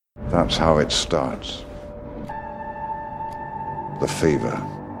That's how it starts. The fever,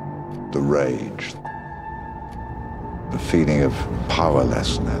 the rage, the feeling of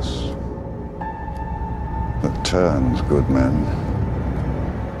powerlessness that turns good men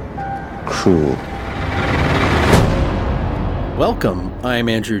cruel. Welcome, I'm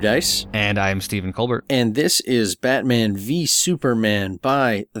Andrew Dice. And I'm Stephen Colbert. And this is Batman v Superman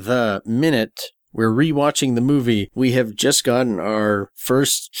by the Minute. We're rewatching the movie. We have just gotten our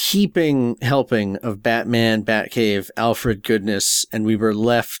first heaping helping of Batman, Batcave, Alfred goodness, and we were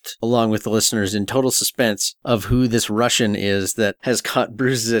left, along with the listeners, in total suspense of who this Russian is that has caught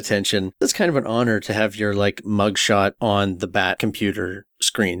Bruce's attention. It's kind of an honor to have your, mugshot on the Bat computer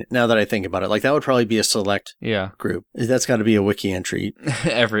screen, now that I think about it. That would probably be a select group. That's got to be a wiki entry.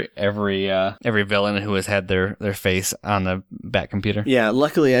 every villain who has had their face on the Bat computer. Yeah,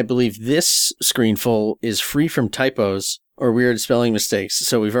 luckily I believe this screenful is free from typos or weird spelling mistakes,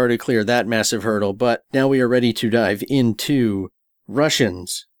 so we've already cleared that massive hurdle, but now we are ready to dive into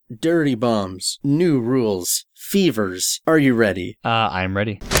Russians, dirty bombs, new rules, fevers. Are you ready? I'm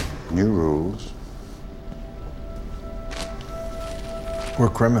ready. New rules. We're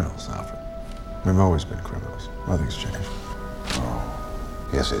criminals, Alfred. We've always been criminals. Nothing's changed. Oh,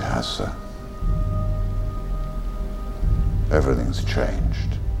 yes it has, sir. Everything's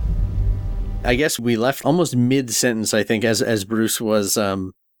changed. I guess we left almost mid-sentence, I think, as Bruce was,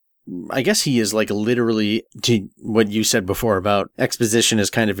 I guess he is literally, to what you said before about exposition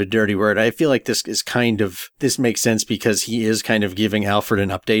is kind of a dirty word. I feel like this makes sense because he is kind of giving Alfred an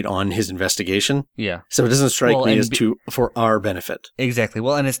update on his investigation. Yeah. So it doesn't strike me as for our benefit. Exactly.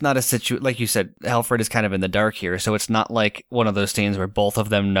 Well, and it's not a situation, like you said, Alfred is kind of in the dark here, so it's not like one of those scenes where both of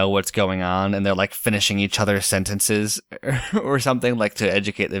them know what's going on and they're finishing each other's sentences or something to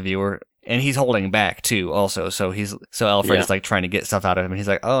educate the viewer. And he's holding back too, also. So Alfred is trying to get stuff out of him, and he's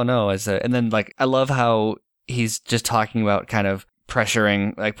like, "Oh no!" And then I love how he's just talking about kind of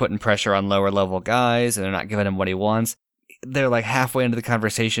pressuring, putting pressure on lower level guys, and they're not giving him what he wants. They're halfway into the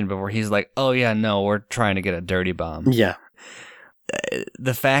conversation before he's like, "Oh yeah, no, we're trying to get a dirty bomb." Yeah.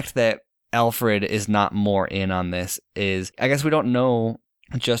 The fact that Alfred is not more in on this is, I guess we don't know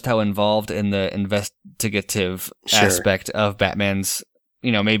just how involved in the investigative aspect of Batman's.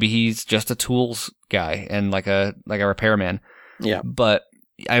 Maybe he's just a tools guy and like a repairman. Yeah. But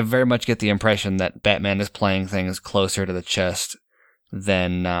I very much get the impression that Batman is playing things closer to the chest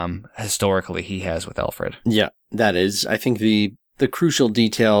than historically he has with Alfred. Yeah, that is, I think, the crucial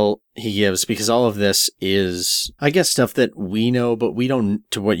detail he gives, because all of this is, I guess, stuff that we know, but we don't,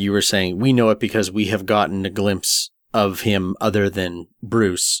 to what you were saying, we know it because we have gotten a glimpse of him other than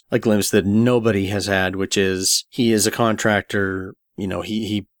Bruce, a glimpse that nobody has had, which is he is a contractor.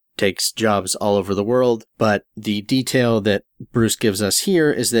 He takes jobs all over the world, but the detail that Bruce gives us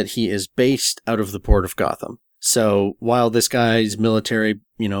here is that he is based out of the port of Gotham. So while this guy's military,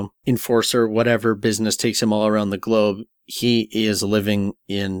 enforcer, whatever business takes him all around the globe, he is living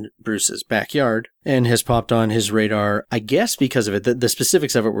in Bruce's backyard and has popped on his radar, I guess because of it. The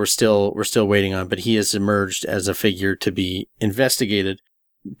specifics of it we're still waiting on, but he has emerged as a figure to be investigated.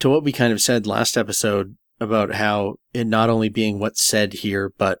 To what we kind of said last episode, about how it not only being what's said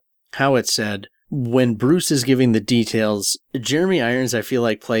here, but how it's said. When Bruce is giving the details, Jeremy Irons, I feel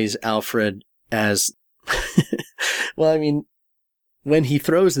like, plays Alfred as... well, I mean, when he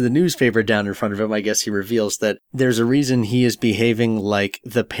throws the newspaper down in front of him, I guess he reveals that there's a reason he is behaving like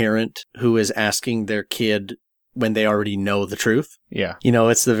the parent who is asking their kid when they already know the truth. Yeah.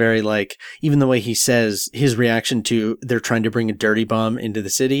 It's the very, even the way he says his reaction to they're trying to bring a dirty bomb into the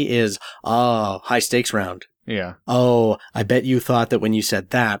city is, high stakes round. Yeah. Oh, I bet you thought that when you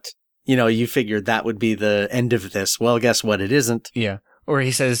said that, you figured that would be the end of this. Well, guess what? It isn't. Yeah. Or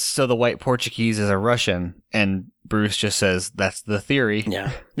he says, so the white Portuguese is a Russian, and Bruce just says, that's the theory.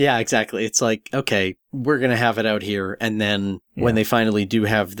 Yeah. Yeah, exactly. It's okay, we're going to have it out here. And then when they finally do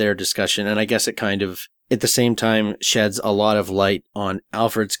have their discussion, and I guess it kind of, at the same time, sheds a lot of light on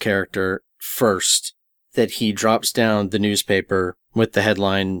Alfred's character first, that he drops down the newspaper with the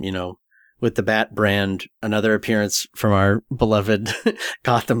headline, with the Bat brand, another appearance from our beloved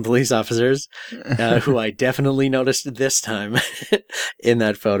Gotham police officers, who I definitely noticed this time in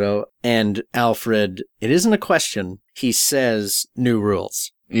that photo. And Alfred, it isn't a question. He says new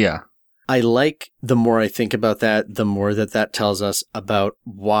rules. Yeah. I like, the more I think about that, the more that tells us about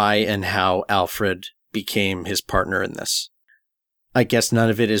why and how Alfred became his partner in this. I guess none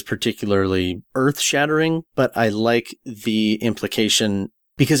of it is particularly earth-shattering, but I like the implication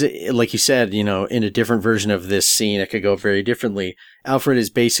because like you said, you know, in a different version of this scene, it could go very differently. Alfred is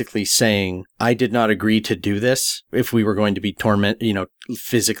basically saying, I did not agree to do this if we were going to be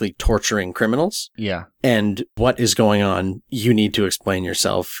physically torturing criminals. Yeah. And what is going on? You need to explain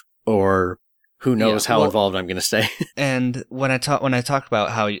yourself, or who knows how involved I'm going to stay. And when I talk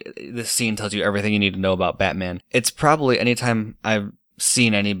about how this scene tells you everything you need to know about Batman, it's probably anytime I've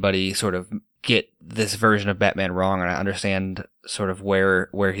seen anybody sort of get this version of Batman wrong, and I understand sort of where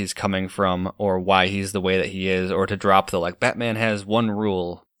he's coming from or why he's the way that he is, or to drop the like Batman has one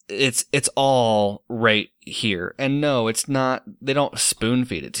rule. It's all right here. And no, it's not. They don't spoon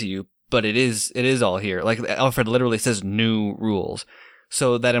feed it to you, but it is all here. Like Alfred literally says new rules.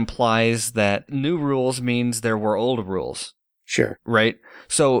 So that implies that new rules means there were old rules. Sure. Right?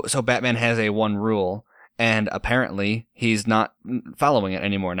 So Batman has a one rule, and apparently he's not following it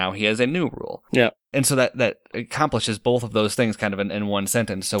anymore. Now he has a new rule. Yeah. And so that accomplishes both of those things kind of in one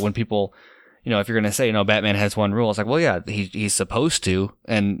sentence. So when people, if you're going to say, Batman has one rule, it's like, well, yeah, he's supposed to,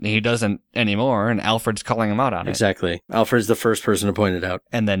 and he doesn't anymore, and Alfred's calling him out on it. Exactly. Alfred's the first person to point it out.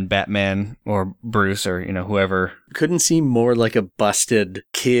 And then Batman or Bruce or, whoever. Couldn't seem more like a busted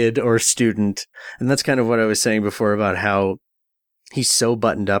kid or student. And that's kind of what I was saying before about how he's so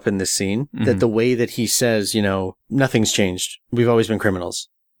buttoned up in this scene that the way that he says, nothing's changed. We've always been criminals.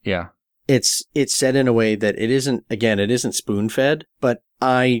 Yeah. It's said in a way that it isn't spoon-fed, but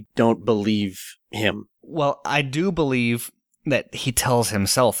I don't believe him. Well, I do believe that he tells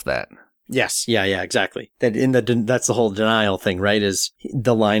himself that. Yes, yeah, exactly. That's the whole denial thing, right? Is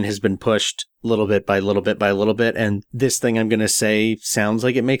the line has been pushed little bit by little bit by little bit, and this thing I'm going to say sounds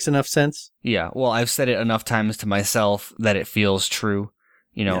like it makes enough sense. Yeah, well, I've said it enough times to myself that it feels true.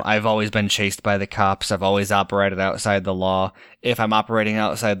 I've always been chased by the cops. I've always operated outside the law. If I'm operating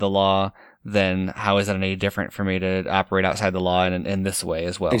outside the law, then how is it any different for me to operate outside the law in this way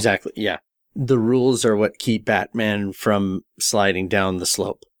as well? Exactly, yeah. The rules are what keep Batman from sliding down the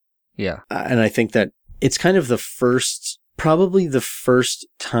slope. Yeah. And I think that it's kind of probably the first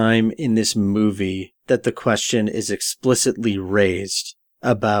time in this movie that the question is explicitly raised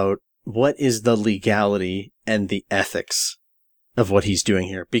about what is the legality and the ethics of what he's doing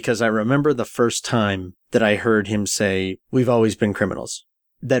here. Because I remember the first time that I heard him say, we've always been criminals.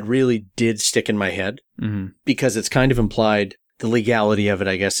 That really did stick in my head because it's kind of implied. The legality of it,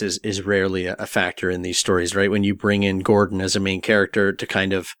 I guess, is rarely a factor in these stories, right? When you bring in Gordon as a main character to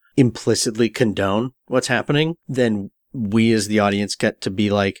kind of implicitly condone what's happening, then we as the audience get to be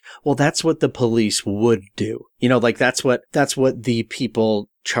like, well, that's what the police would do. That's what the people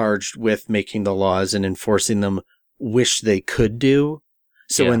charged with making the laws and enforcing them wish they could do.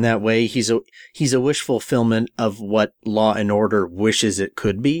 So in that way, he's a wish fulfillment of what Law and Order wishes it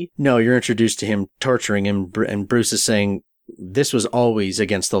could be. No, you're introduced to him torturing him, and Bruce is saying, this was always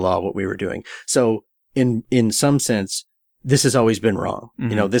against the law, what we were doing. So in some sense, this has always been wrong.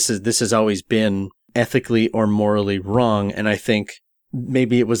 This has always been ethically or morally wrong. And I think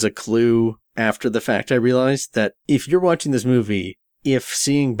maybe it was a clue after the fact. I realized that if you're watching this movie, if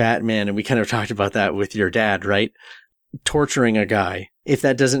seeing Batman, and we kind of talked about that with your dad, right? Torturing a guy, if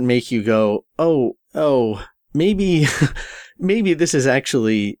that doesn't make you go, oh, maybe this is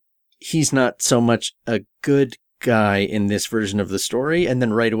actually, he's not so much a good guy in this version of the story. And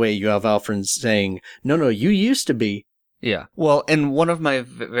then right away you have Alfred saying, no, you used to be. Yeah. Well, in one of my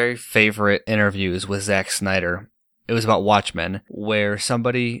very favorite interviews with Zack Snyder, it was about Watchmen, where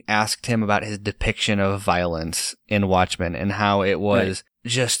somebody asked him about his depiction of violence in Watchmen and how it was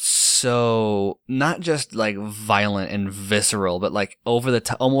just so, not just like violent and visceral, but like over the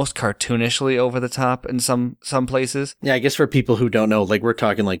top, almost cartoonishly over the top in some places. Yeah, I guess for people who don't know, like we're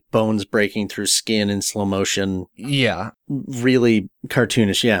talking like bones breaking through skin in slow motion. Yeah. Really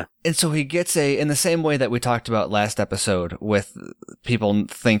cartoonish, yeah. And so he gets in the same way that we talked about last episode with people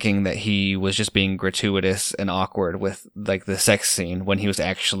thinking that he was just being gratuitous and awkward with like the sex scene when he was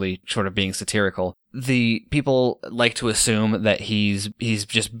actually sort of being satirical. The people like to assume that he's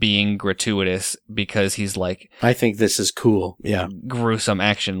just being gratuitous because he's like, I think this is cool. Yeah. Gruesome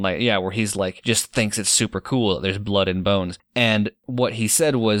action. Like, yeah, where he's like, just thinks it's super cool that there's blood and bones. And what he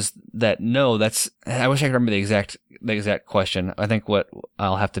said was that, no, I wish I could remember the exact question. I think what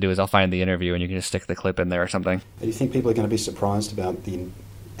I'll have to do is I'll find the interview and you can just stick the clip in there or something. Do you think people are going to be surprised about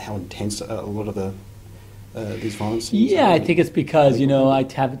how intense a lot of these violence scenes? Yeah, I think it's because, I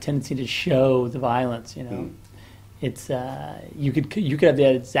have a tendency to show the violence, It's, you could have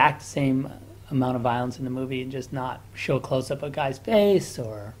the exact same amount of violence in the movie and just not show a close-up of a guy's face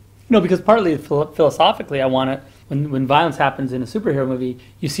or... because partly philosophically I want it, when violence happens in a superhero movie,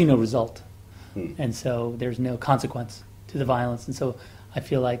 you see no result. And so there's no consequence to the violence. And so I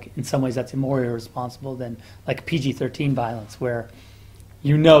feel like in some ways that's more irresponsible than like PG-13 violence, where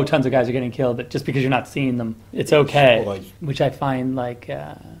you know tons of guys are getting killed, but just because you're not seeing them, it's okay. Although- Which I find like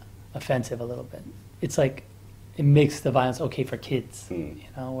offensive a little bit. It's like it makes the violence okay for kids, you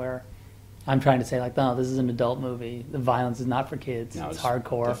know, where I'm trying to say like, no, this is an adult movie. The violence is not for kids. No, it's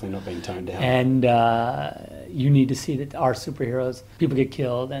hardcore. Definitely not being toned down. And you need to see that our superheroes, people get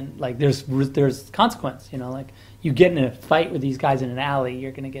killed, and like there's consequence. You know, like you get in a fight with these guys in an alley,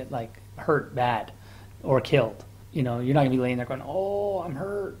 you're gonna get like hurt bad, or killed. You know, you're not gonna be laying there going, "Oh, I'm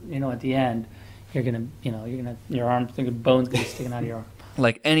hurt." You know, at the end, you're gonna, your arm, bones gonna be sticking out of your arm.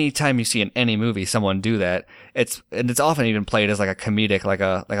 Like any time you see in any movie someone do that, it's often even played as like a comedic, like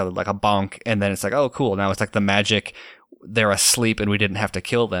a bonk, and then it's like, oh cool, now it's like the magic, they're asleep and we didn't have to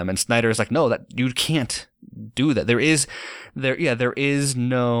kill them. And Snyder's like, no, that you can't do that. There is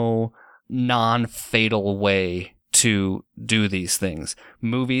no non-fatal way to do these things.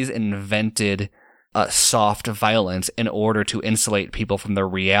 Movies invented soft violence in order to insulate people from the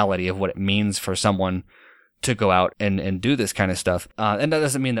reality of what it means for someone to go out and do this kind of stuff. And that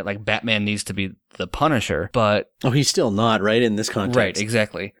doesn't mean that like Batman needs to be the Punisher, but Oh, he's still not, right, in this context. right,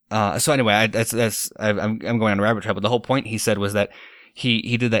 exactly. So anyway, I'm going on a rabbit trail, but the whole point he said was that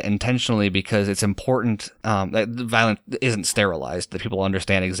he did that intentionally because it's important that the violence isn't sterilized, that people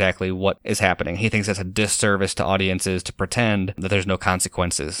understand exactly what is happening. He thinks that's a disservice to audiences to pretend that there's no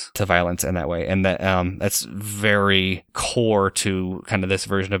consequences to violence in that way, and that that's very core to kind of this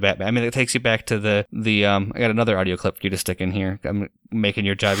version of Batman. I mean, it takes you back to the I got another audio clip for you to stick in here. I'm making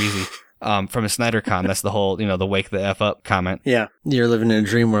your job easy. From a SnyderCon, that's the whole, the wake the F up comment. Yeah, you're living in a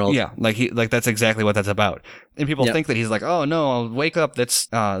dream world. Yeah, like that's exactly what that's about. And people Yep. think that he's like, oh no, wake up, that's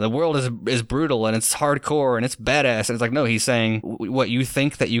the world is brutal and it's hardcore and it's badass. And it's like, no, he's saying what you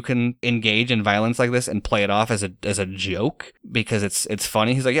think that you can engage in violence like this and play it off as a joke because it's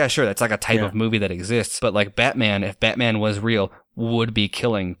funny. He's like, yeah, sure, that's like a type of movie that exists. But like Batman, if Batman was real, would be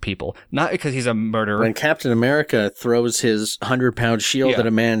killing people. Not because he's a murderer. When Captain America throws his 100-pound shield Yeah. at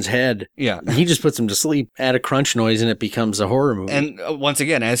a man's head, Yeah. he just puts him to sleep, add a crunch noise, and it becomes a horror movie. And once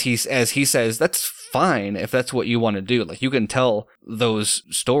again, as he says, that's fine if that's what you want to do. Like you can tell those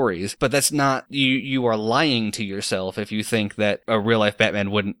stories, but that's not you are lying to yourself if you think that a real life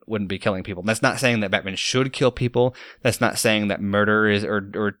Batman wouldn't be killing people. That's not saying that Batman should kill people. That's not saying that murder is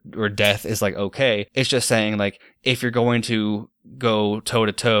or death is like okay. It's just saying like if you're going to go toe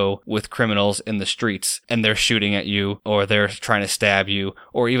to toe with criminals in the streets and they're shooting at you or they're trying to stab you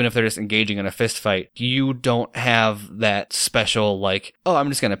or even if they're just engaging in a fist fight, you don't have that special like, oh, I'm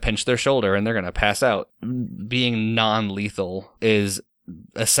just going to pinch their shoulder and they're going to pass out. Being non-lethal is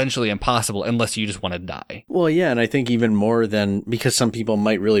essentially impossible unless you just want to die. Well, yeah, and I think even more than, because some people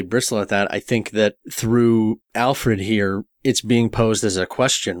might really bristle at that, I think that through Alfred here, it's being posed as a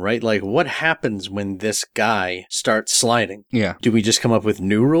question, right? Like, what happens when this guy starts sliding? Yeah. Do we just come up with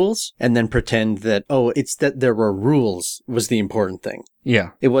new rules and then pretend that, oh, it's that there were rules was the important thing?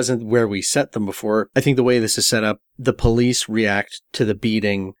 Yeah. It wasn't where we set them before. I think the way this is set up, the police react to the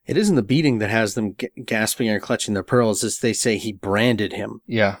beating. It isn't the beating that has them gasping or clutching their pearls, as they say he branded him.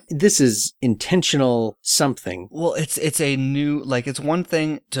 Yeah. This is intentional something. Well, it's a new, like, it's one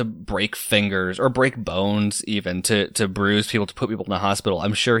thing to break fingers or break bones even to bruise people, to put people in the hospital.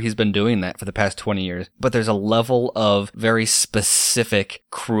 I'm sure he's been doing that for the past 20 years. But there's a level of very specific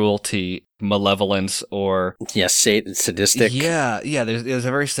cruelty, malevolence, or Yes, sadistic. yeah, there's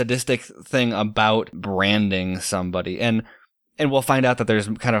a very sadistic thing about branding somebody, and we'll find out that there's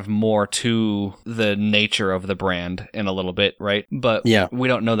kind of more to the nature of the brand in a little bit, right? But Yeah. we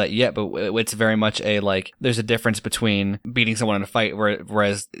don't know that yet, but it's very much a, like, there's a difference between beating someone in a fight,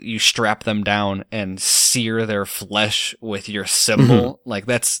 whereas you strap them down and sear their flesh with your symbol. Like,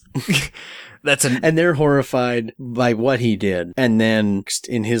 that's And they're horrified by what he did. And then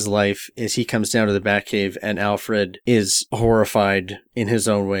in his life, as he comes down to the Batcave, and Alfred is horrified in his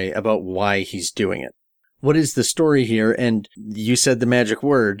own way about why he's doing it. What is the story here? And you said the magic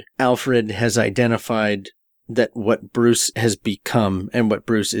word. Alfred has identified that what Bruce has become and what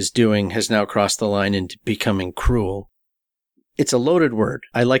Bruce is doing has now crossed the line into becoming cruel. It's a loaded word.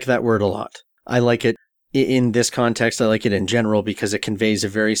 I like that word a lot. I like it in this context. I like it in general because it conveys a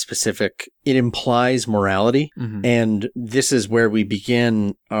very specific, it implies morality. Mhm. And this is where we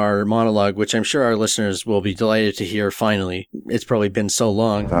begin our monologue, which I'm sure our listeners will be delighted to hear finally. It's probably been so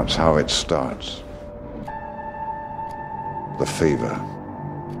long. That's how it starts. The fever,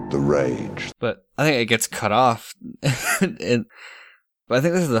 the rage. But I think it gets cut off. But I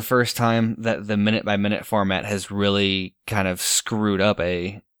think this is the first time that the minute by minute format has really kind of screwed up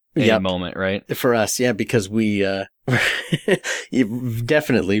a any Yep. moment, right? For us, yeah, because we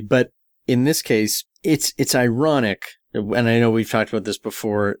definitely. But in this case, it's ironic, and I know we've talked about this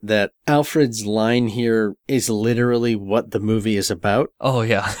before, that Alfred's line here is literally what the movie is about. Oh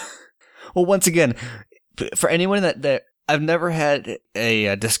yeah. Well, once again, for anyone that I've never had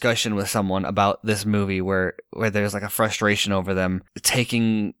a discussion with someone about this movie where there's like a frustration over them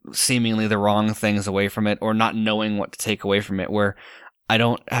taking seemingly the wrong things away from it or not knowing what to take away from it, where I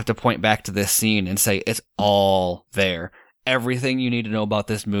don't have to point back to this scene and say it's all there. Everything you need to know about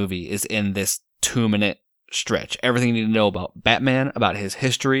this movie is in this 2-minute stretch. Everything you need to know about Batman, about his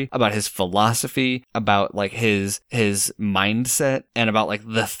history, about his philosophy, about like his mindset, and about like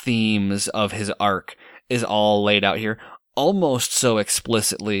the themes of his arc is all laid out here, almost so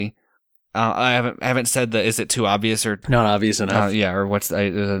explicitly. I haven't said that. Is it too obvious or Not obvious enough. yeah, or what's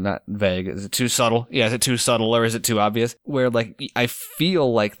not vague? Is it too subtle? Yeah, is it too subtle or is it too obvious? Where like I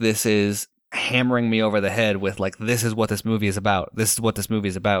feel like this is hammering me over the head with like, this is what this movie is about. This is what this movie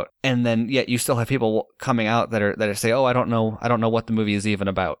is about. And then yet you still have people coming out that are say, oh, I don't know what the movie is even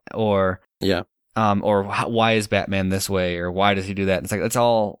about, or Yeah. Why is Batman this way, or why does he do that? And it's like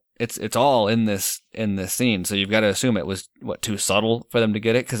it's all in this scene. So you've got to assume it was too subtle for them to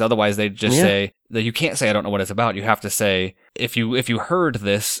get it, because otherwise they'd just say that you can't say I don't know what it's about. You have to say if you heard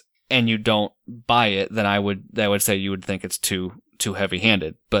this and you don't buy it, then I would say you would think it's too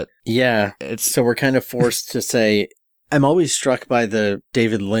heavy-handed. But Yeah. it's So we're kind of forced to say, I'm always struck by the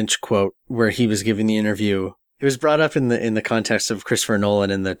David Lynch quote where he was giving the interview. It was brought up in the context of Christopher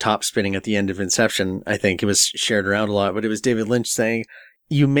Nolan and the top spinning at the end of Inception. I think it was shared around a lot, but it was David Lynch saying,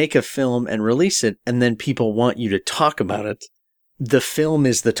 you make a film and release it, and then people want you to talk about it. The film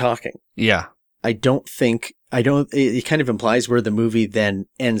is the talking. yeah. It kind of implies where the movie then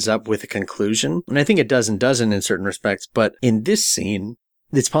ends up with a conclusion. And I think it does and doesn't in certain respects. But in this scene,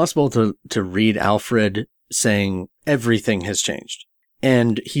 it's possible to read Alfred saying everything has changed.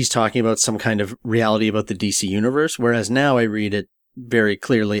 And he's talking about some kind of reality about the DC universe. Whereas now I read it very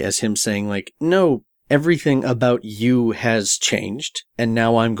clearly as him saying like, no, everything about you has changed. And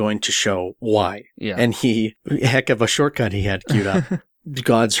now I'm going to show why. Yeah. And heck of a shortcut he had queued up.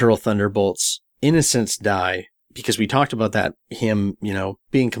 Gods hurl thunderbolts. Innocents die, because we talked about that, him,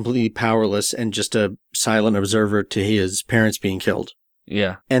 being completely powerless and just a silent observer to his parents being killed.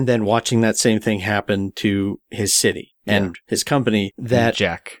 Yeah. And then watching that same thing happen to his city and his company, that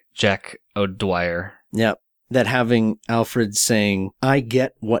Jack O'Dwyer. yeah, that having Alfred saying, I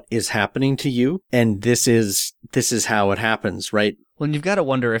get what is happening to you, and this is how it happens, right? Well, and you've got to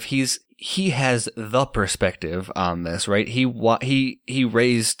wonder if he has the perspective on this, right? He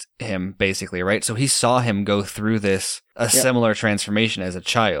raised him basically, right? So he saw him go through a similar transformation as a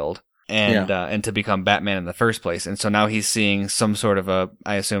child, and to become Batman in the first place. And so now he's seeing some sort of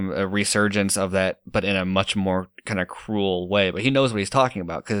I assume a resurgence of that, but in a much more kind of cruel way. But he knows what he's talking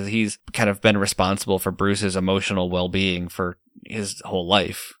about because he's kind of been responsible for Bruce's emotional well-being for his whole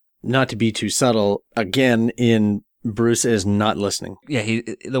life. Not to be too subtle, again, Bruce is not listening. Yeah,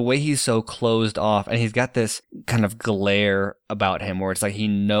 the way he's so closed off, and he's got this kind of glare about him where it's like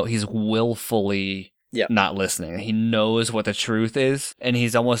he's willfully not listening. He knows what the truth is, and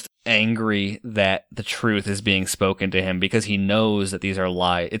he's almost angry that the truth is being spoken to him because he knows that these are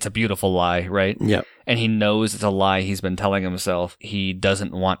lies. It's a beautiful lie, right? Yeah. And he knows it's a lie he's been telling himself. He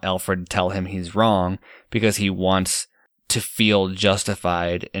doesn't want Alfred to tell him he's wrong because he wants to feel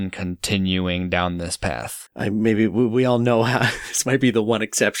justified in continuing down this path. Maybe we all know how this might be the one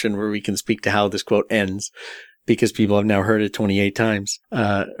exception where we can speak to how this quote ends, because people have now heard it 28 times,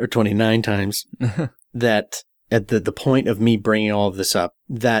 or 29 times, that at the point of me bringing all of this up,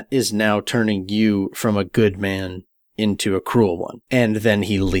 that is now turning you from a good man into a cruel one. And then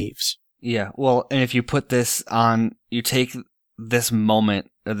he leaves. Yeah. Well, and if you put this on, you take this moment,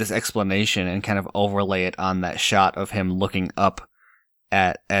 this explanation, and kind of overlay it on that shot of him looking up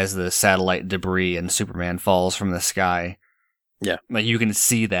as the satellite debris and Superman falls from the sky. Yeah. Like you can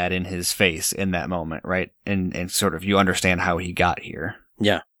see that in his face in that moment, right? And sort of you understand how he got here.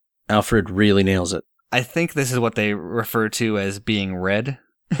 Yeah. Alfred really nails it. I think this is what they refer to as being red.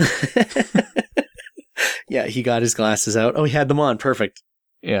 Yeah, he got his glasses out. Oh, he had them on. Perfect.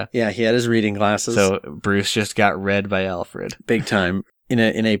 Yeah. Yeah, he had his reading glasses. So Bruce just got read by Alfred. Big time. In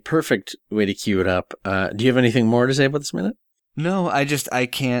a perfect way to cue it up. Do you have anything more to say about this minute? No, I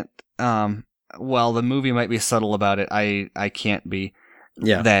can't. Well, the movie might be subtle about it. I can't be.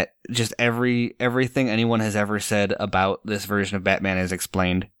 Yeah. That just everything anyone has ever said about this version of Batman is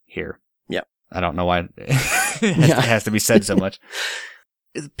explained here. Yeah. I don't know why it has to be said so much.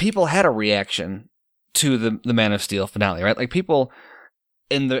 People had a reaction to the Man of Steel finale, right? Like people,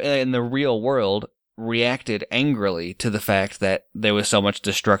 in the real world reacted angrily to the fact that there was so much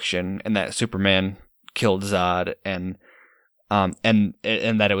destruction and that Superman killed Zod and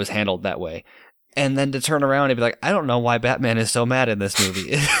that it was handled that way. And then to turn around and be like, I don't know why Batman is so mad in this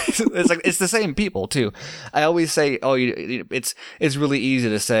movie. It's like, it's the same people too. I always say, it's really easy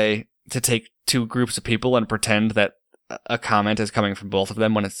to take two groups of people and pretend that a comment is coming from both of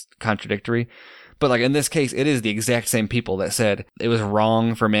them when it's contradictory. But like in this case, it is the exact same people that said it was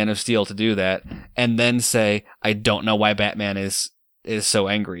wrong for Man of Steel to do that, and then say, I don't know why Batman is so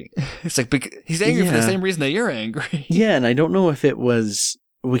angry. It's like, he's angry for the same reason that you're angry. Yeah, and I don't know if it was,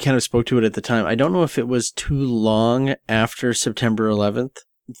 we kind of spoke to it at the time, I don't know if it was too long after September 11th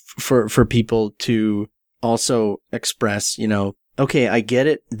for people to also express, okay, I get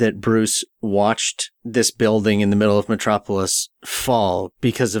it that Bruce watched this building in the middle of Metropolis fall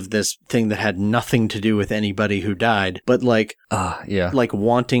because of this thing that had nothing to do with anybody who died, but like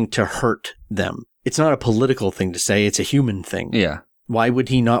wanting to hurt them. It's not a political thing to say, it's a human thing. Yeah. Why would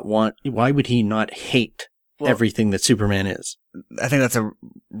he not hate everything that Superman is? I think that's a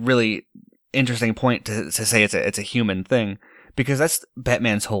really interesting point to say it's a human thing, because that's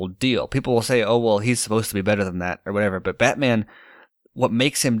Batman's whole deal. People will say, oh, well, he's supposed to be better than that or whatever. But Batman, what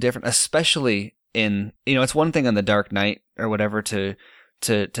makes him different, especially in, it's one thing on The Dark Knight or whatever to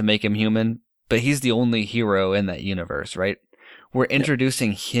make him human, but he's the only hero in that universe, right? We're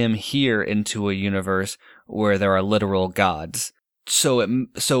introducing him here into a universe where there are literal gods.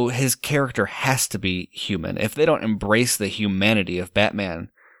 So his character has to be human. If they don't embrace the humanity of Batman,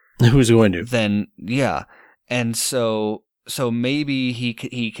 who's going to? Then yeah, and so maybe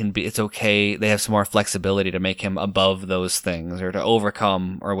he can be. It's okay. They have some more flexibility to make him above those things or to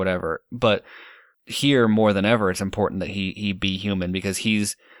overcome or whatever. But here more than ever, it's important that he be human, because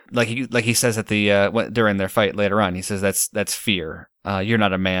he's like he says at the during their fight later on. He says that's fear. You're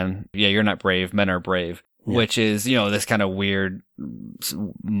not a man. Yeah, you're not brave. Men are brave. Yeah. Which is, this kind of weird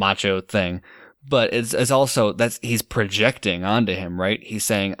macho thing. But it's also, he's projecting onto him, right? He's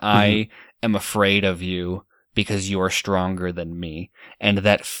saying, I am afraid of you because you are stronger than me. And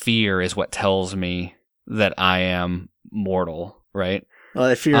that fear is what tells me that I am mortal, right? Well,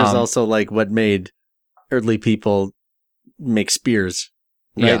 that fear is also like what made early people make spears,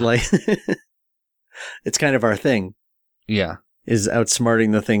 right? Yeah. Like, it's kind of our thing. Yeah. Is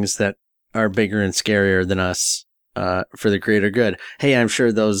outsmarting the things that are bigger and scarier than us for the greater good. Hey, I'm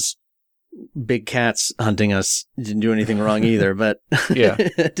sure those big cats hunting us didn't do anything wrong either, but yeah,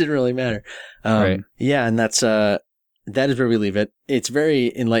 it didn't really matter. Right. Yeah, and that is where we leave it. It's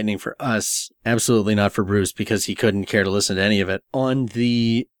very enlightening for us, absolutely not for Bruce, because he couldn't care to listen to any of it. On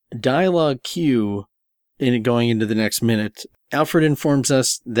the dialogue cue, going into the next minute, Alfred informs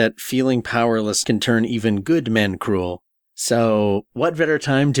us that feeling powerless can turn even good men cruel. So, what better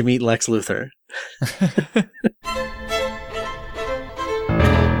time to meet Lex Luthor?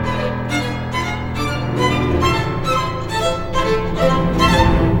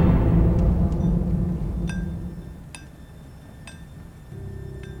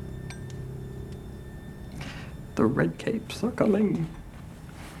 The red capes are coming.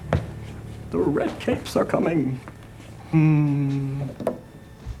 The red capes are coming.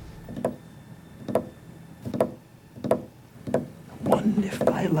 One if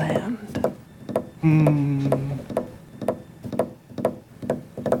I land.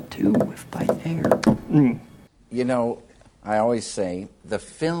 Two if I air. I always say, the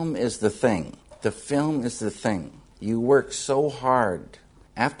film is the thing. The film is the thing. You work so hard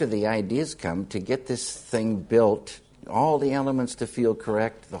after the ideas come to get this thing built, all the elements to feel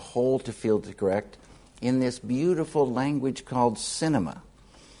correct, the whole to feel correct, in this beautiful language called cinema.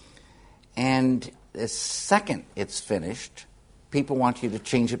 And the second it's finished, people want you to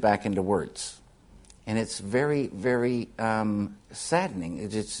change it back into words. And it's very, very saddening.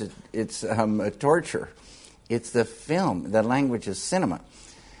 It's a torture. It's the film. The language is cinema.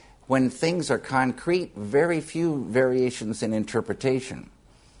 When things are concrete, very few variations in interpretation.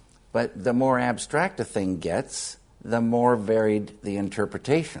 But the more abstract a thing gets, the more varied the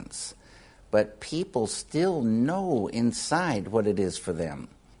interpretations. But people still know inside what it is for them.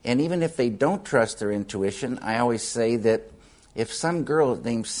 And even if they don't trust their intuition, I always say that if some girl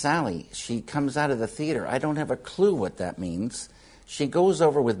named Sally, she comes out of the theater, I don't have a clue what that means. She goes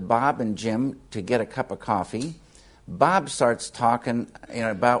over with Bob and Jim to get a cup of coffee. Bob starts talking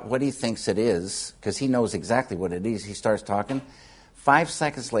about what he thinks it is, because he knows exactly what it is. He starts talking. 5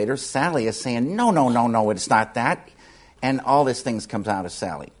 seconds later, Sally is saying, no, it's not that. And all these things comes out of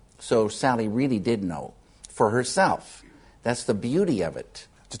Sally. So Sally really did know for herself. That's the beauty of it.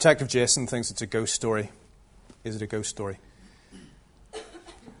 Detective Jason thinks it's a ghost story. Is it a ghost story?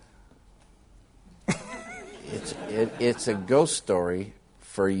 it's a ghost story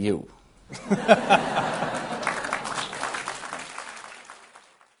for you.